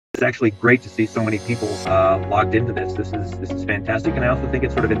it's actually great to see so many people logged into this. This is fantastic, and I also think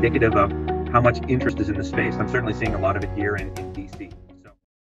it's sort of indicative of how much interest is in the space. I'm certainly seeing a lot of it here in DC. So.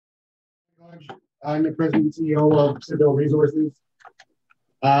 I'm the president and CEO of Saville Resources.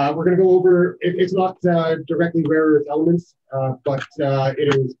 We're going to go over, it's not directly rare earth elements, but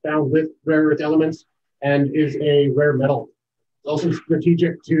it is found with rare earth elements and is a rare metal. It's also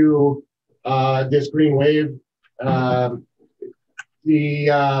strategic to this green wave.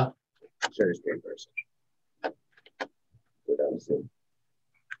 Share your screen first. Go down the screen.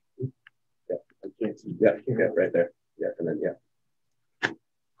 Yeah, I can't see. Yeah, right there. Yeah, and then, yeah.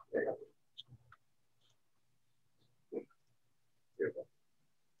 There you go. Here we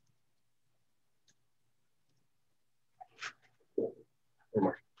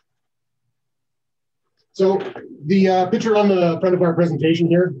go. So the picture on the front of our presentation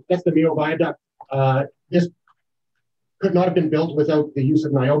here, that's the Mio viaduct. This could not have been built without the use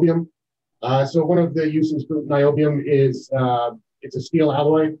of niobium. So one of the uses for niobium is it's a steel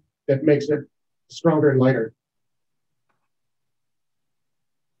alloy that makes it stronger and lighter.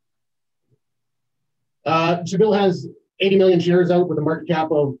 Saville has 80 million shares out with a market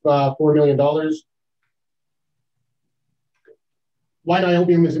cap of $4 million. Why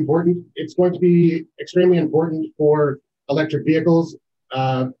niobium is important? It's going to be extremely important for electric vehicles.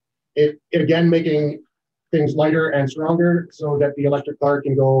 It again, making things lighter and stronger so that the electric car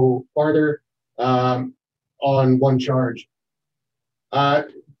can go farther on one charge.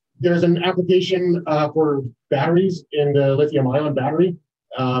 There's an application for batteries in the lithium-ion battery.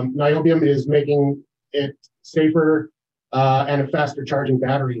 Niobium is making it safer and a faster charging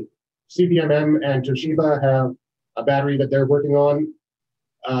battery. CBMM and Toshiba have a battery that they're working on,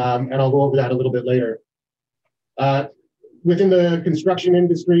 and I'll go over that a little bit later. Within the construction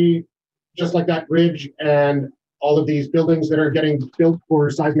industry, just like that bridge and all of these buildings that are getting built for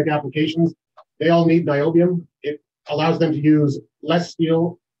seismic applications, they all need niobium. It allows them to use less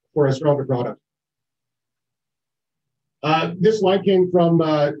steel for a stronger product. This slide came from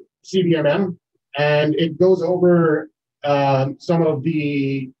CBMM, and it goes over some of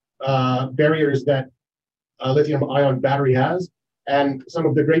the barriers that a lithium-ion battery has and some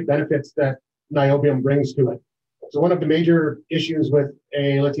of the great benefits that niobium brings to it. So one of the major issues with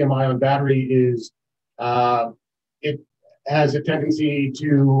a lithium-ion battery is it has a tendency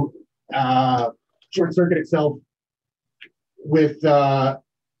to short-circuit itself with the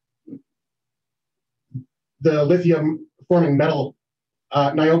lithium forming metal.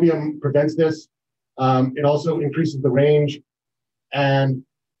 Niobium prevents this. It also increases the range, and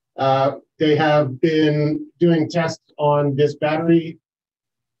they have been doing tests on this battery.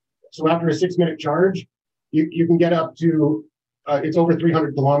 So after a 6-minute charge, you can get up to, it's over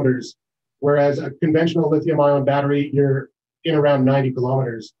 300 kilometers, whereas a conventional lithium-ion battery, you're in around 90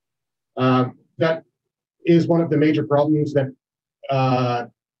 kilometers. That is one of the major problems that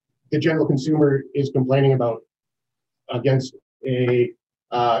the general consumer is complaining about against a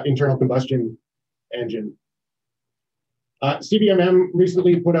internal combustion engine. CBMM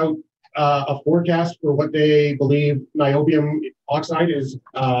recently put out a forecast for what they believe niobium oxide is,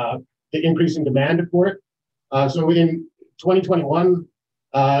 the increase in demand for it. So in 2021,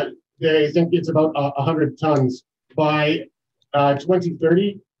 they think it's about 100 tons. By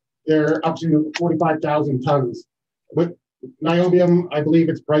 2030, they're up to 45,000 tons. With niobium, I believe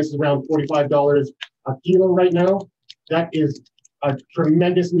its price is around $45 a kilo right now. That is a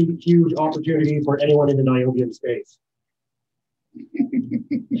tremendously huge opportunity for anyone in the niobium space.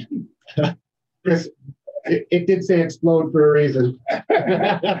 Chris, it did say explode for a reason.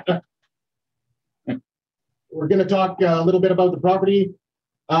 We're going to talk a little bit about the property.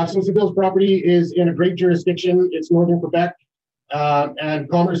 So Saville's property is in a great jurisdiction. It's northern Quebec, and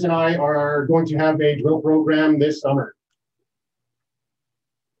Commerce and I are going to have a drill program this summer.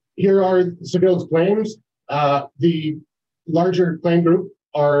 Here are Saville's claims. The larger claim group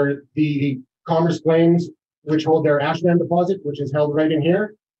are the Commerce claims, which hold their Ashland deposit, which is held right in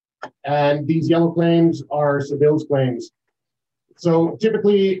here. And these yellow claims are Saville's claims. So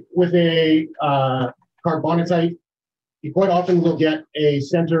typically with a carbonatite, you quite often will get a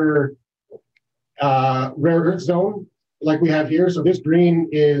center rare earth zone like we have here. So this green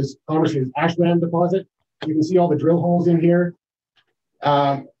is Commerce's Ashland deposit. You can see all the drill holes in here.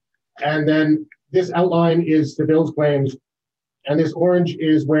 And then this outline is Saville's claims. And this orange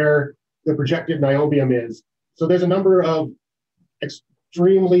is where the projected niobium is. So there's a number of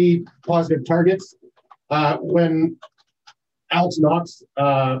extremely positive targets. When Alex Knox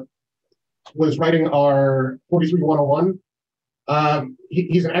was writing our 43101,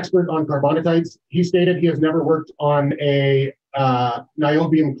 he's an expert on carbonatites. He stated he has never worked on a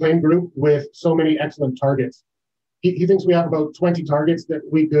niobium claim group with so many excellent targets. He thinks we have about 20 targets that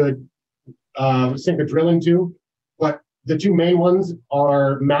we could sink a drill into, but the two main ones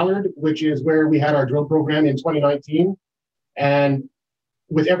are Mallard, which is where we had our drill program in 2019. And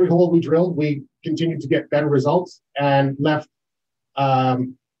with every hole we drilled, we continued to get better results and left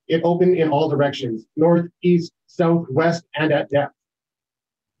it open in all directions, north, east, south, west, and at depth.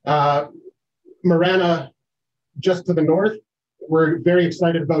 Marana, just to the north, we're very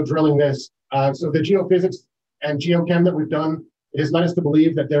excited about drilling this. So the geophysics and geochem that we've done, it has led us to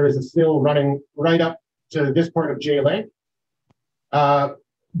believe that there is a sill running right up to this part of J Lake.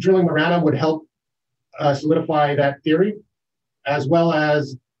 Drilling Marana would help solidify that theory, as well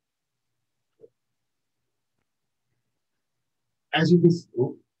as you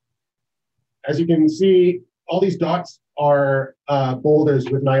can see, all these dots are boulders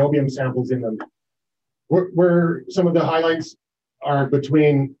with niobium samples in them. Where some of the highlights are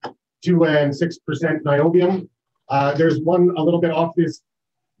between 2 and 6% niobium. There's one a little bit off this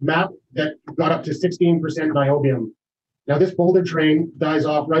map that got up to 16% niobium. Now this boulder train dies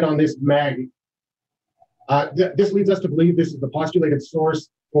off right on this mag. This leads us to believe this is the postulated source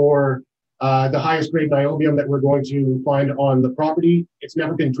for the highest grade niobium that we're going to find on the property. It's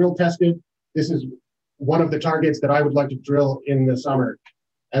never been drill tested. This is one of the targets that I would like to drill in the summer,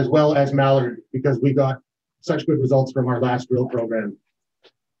 as well as Mallard, because we got such good results from our last drill program.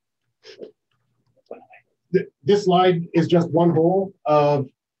 This slide is just one hole of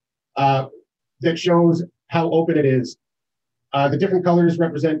that shows how open it is. The different colors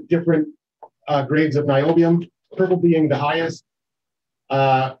represent different grades of niobium, purple being the highest,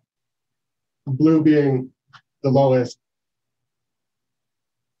 blue being the lowest.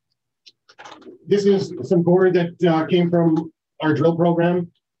 This is some core that came from our drill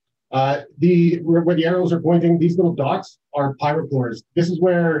program. Where the arrows are pointing, these little dots are pyrophores. This is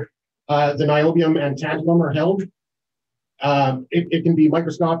where the niobium and tantalum are held. It can be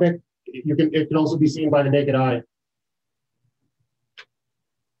microscopic. It can also be seen by the naked eye.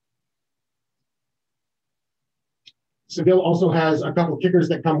 Saville also has a couple kickers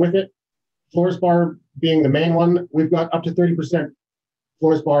that come with it. Fluorspar being the main one. We've got up to 30%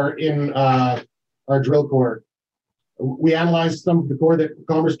 fluorspar in our drill core. We analyzed some of the core that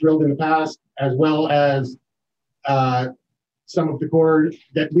Commerce drilled in the past, as well as some of the core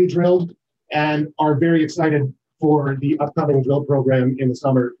that we drilled, and are very excited for the upcoming drill program in the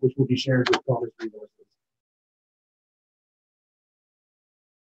summer, which will be shared with Commerce Resources.